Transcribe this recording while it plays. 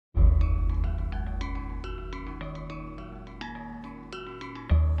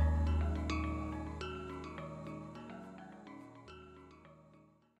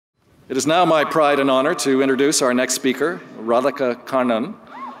It is now my pride and honor to introduce our next speaker, Radhika Kannan,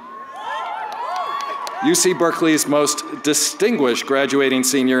 UC Berkeley's most distinguished graduating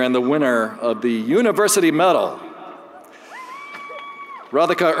senior and the winner of the University Medal.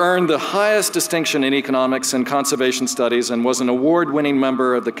 Radhika earned the highest distinction in economics and conservation studies and was an award-winning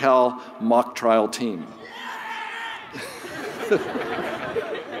member of the Cal mock trial team.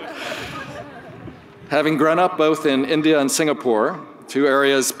 Having grown up both in India and Singapore, two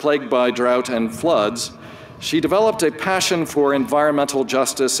areas plagued by drought and floods, she developed a passion for environmental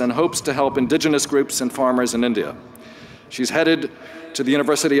justice and hopes to help indigenous groups and farmers in India. She's headed to the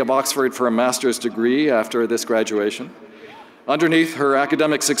University of Oxford for a master's degree after this graduation. Underneath her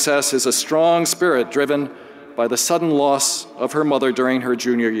academic success is a strong spirit driven by the sudden loss of her mother during her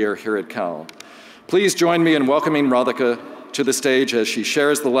junior year here at Cal. Please join me in welcoming Radhika to the stage as she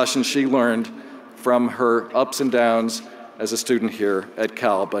shares the lessons she learned from her ups and downs as a student here at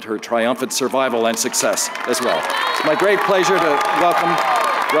Cal, but her triumphant survival and success as well. It's my great pleasure to welcome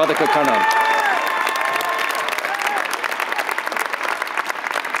Radhika Kannan.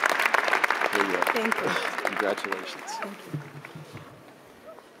 Here you are. Thank you. Congratulations. Thank you.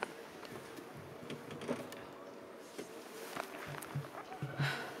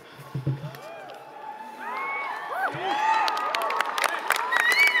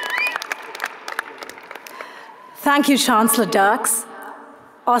 Thank you, Chancellor Dirks,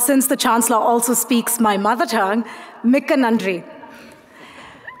 or since the Chancellor also speaks my mother tongue, Mikka Nandri.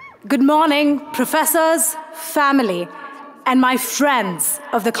 Good morning, professors, family, and my friends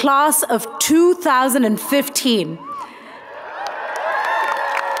of the class of 2015.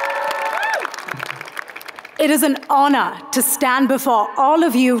 It is an honor to stand before all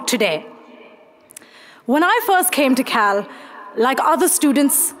of you today. When I first came to Cal, like other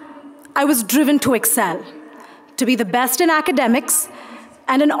students, I was driven to excel, to be the best in academics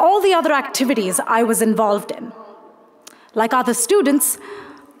and in all the other activities I was involved in. Like other students,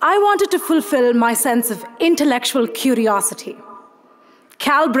 I wanted to fulfill my sense of intellectual curiosity.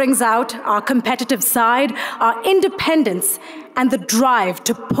 Cal brings out our competitive side, our independence, and the drive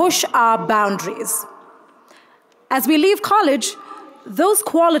to push our boundaries. As we leave college, those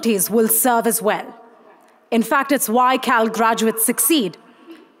qualities will serve as well. In fact, it's why Cal graduates succeed.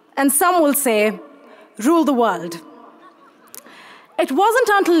 And some will say, rule the world. It wasn't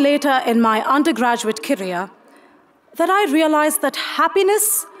until later in my undergraduate career that I realized that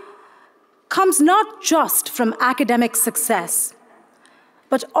happiness comes not just from academic success,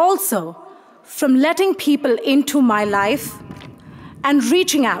 but also from letting people into my life and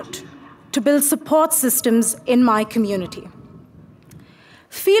reaching out to build support systems in my community.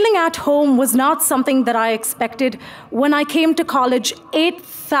 Feeling at home was not something that I expected when I came to college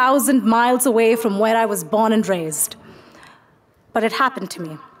 8,000 miles away from where I was born and raised. But it happened to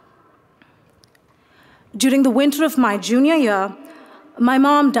me. During the winter of my junior year, my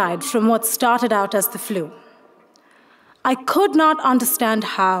mom died from what started out as the flu. I could not understand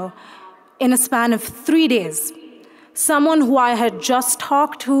how, in a span of 3 days, someone who I had just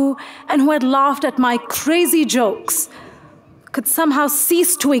talked to and who had laughed at my crazy jokes could somehow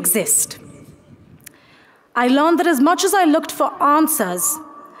cease to exist. I learned that as much as I looked for answers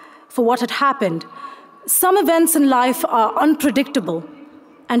for what had happened, some events in life are unpredictable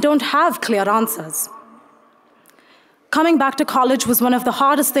and don't have clear answers. Coming back to college was one of the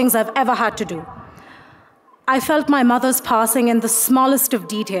hardest things I've ever had to do. I felt my mother's passing in the smallest of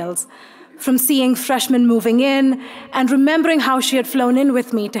details, from seeing freshmen moving in and remembering how she had flown in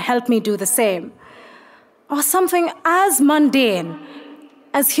with me to help me do the same. Or something as mundane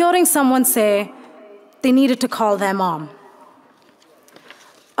as hearing someone say they needed to call their mom.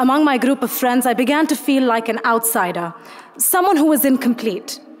 Among my group of friends, I began to feel like an outsider, someone who was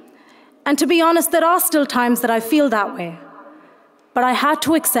incomplete. And to be honest, there are still times that I feel that way. But I had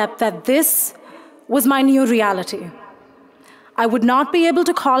to accept that this was my new reality. I would not be able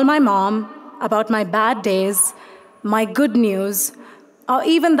to call my mom about my bad days, my good news, or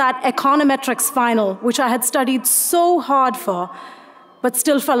even that econometrics final, which I had studied so hard for, but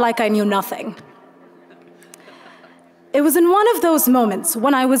still felt like I knew nothing. It was in one of those moments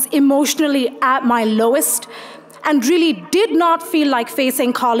when I was emotionally at my lowest and really did not feel like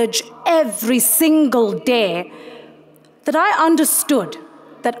facing college every single day that I understood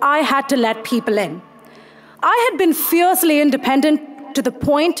that I had to let people in. I had been fiercely independent to the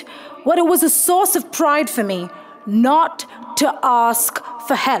point where it was a source of pride for me not to ask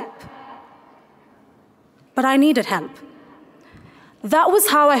for help. But I needed help. That was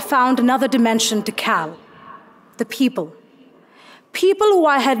how I found another dimension to Cal, the people. People who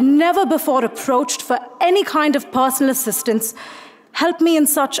I had never before approached for any kind of personal assistance helped me in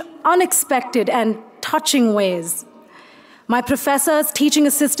such unexpected and touching ways. My professors, teaching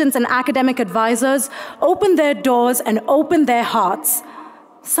assistants, and academic advisors opened their doors and opened their hearts,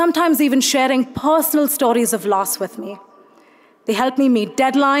 sometimes even sharing personal stories of loss with me. They helped me meet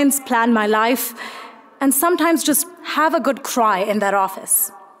deadlines, plan my life, and sometimes just have a good cry in their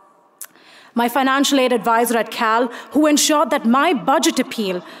office. My financial aid advisor at Cal, who ensured that my budget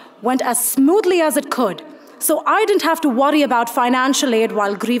appeal went as smoothly as it could, so I didn't have to worry about financial aid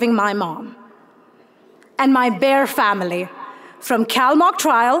while grieving my mom. And my Bear family, from Cal Mock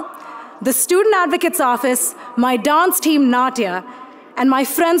Trial, the Student Advocate's Office, my dance team Natya, and my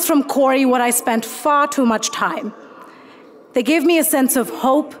friends from Corey, where I spent far too much time. They gave me a sense of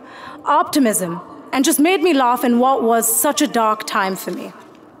hope, optimism, and just made me laugh in what was such a dark time for me.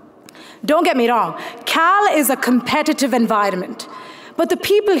 Don't get me wrong, Cal is a competitive environment, but the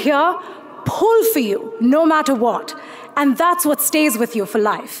people here pull for you no matter what, and that's what stays with you for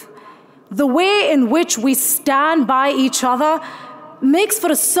life. The way in which we stand by each other makes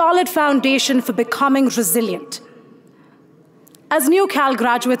for a solid foundation for becoming resilient. As new Cal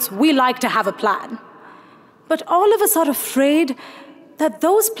graduates, we like to have a plan, but all of us are afraid that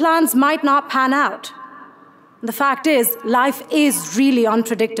those plans might not pan out. The fact is, life is really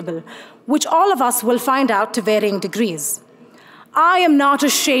unpredictable, which all of us will find out to varying degrees. I am not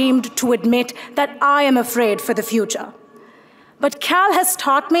ashamed to admit that I am afraid for the future. But Cal has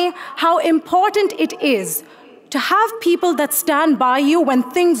taught me how important it is to have people that stand by you when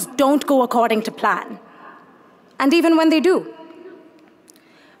things don't go according to plan, and even when they do.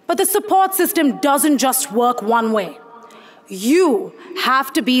 But the support system doesn't just work one way. You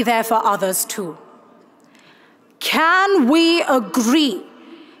have to be there for others too. Can we agree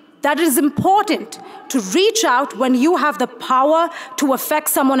that it is important to reach out when you have the power to affect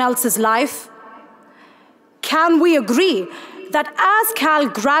someone else's life? Can we agree that as Cal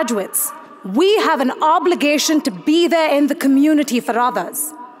graduates, we have an obligation to be there in the community for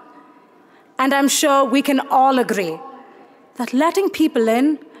others? And I'm sure we can all agree that letting people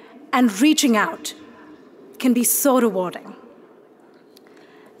in and reaching out can be so rewarding.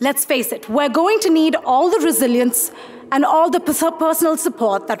 Let's face it, we're going to need all the resilience and all the personal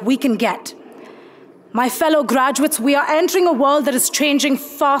support that we can get. My fellow graduates, we are entering a world that is changing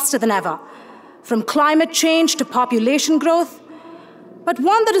faster than ever, from climate change to population growth, but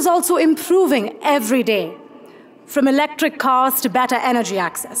one that is also improving every day, from electric cars to better energy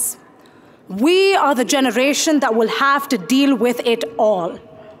access. We are the generation that will have to deal with it all.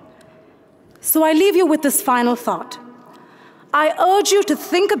 So I leave you with this final thought. I urge you to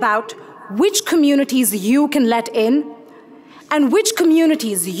think about which communities you can let in and which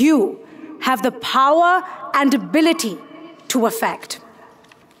communities you have the power and ability to affect.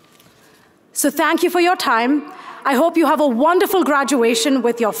 So thank you for your time. I hope you have a wonderful graduation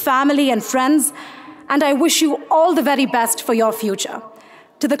with your family and friends, and I wish you all the very best for your future.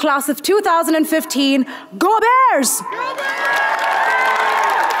 To the class of 2015, go Bears! Go Bears!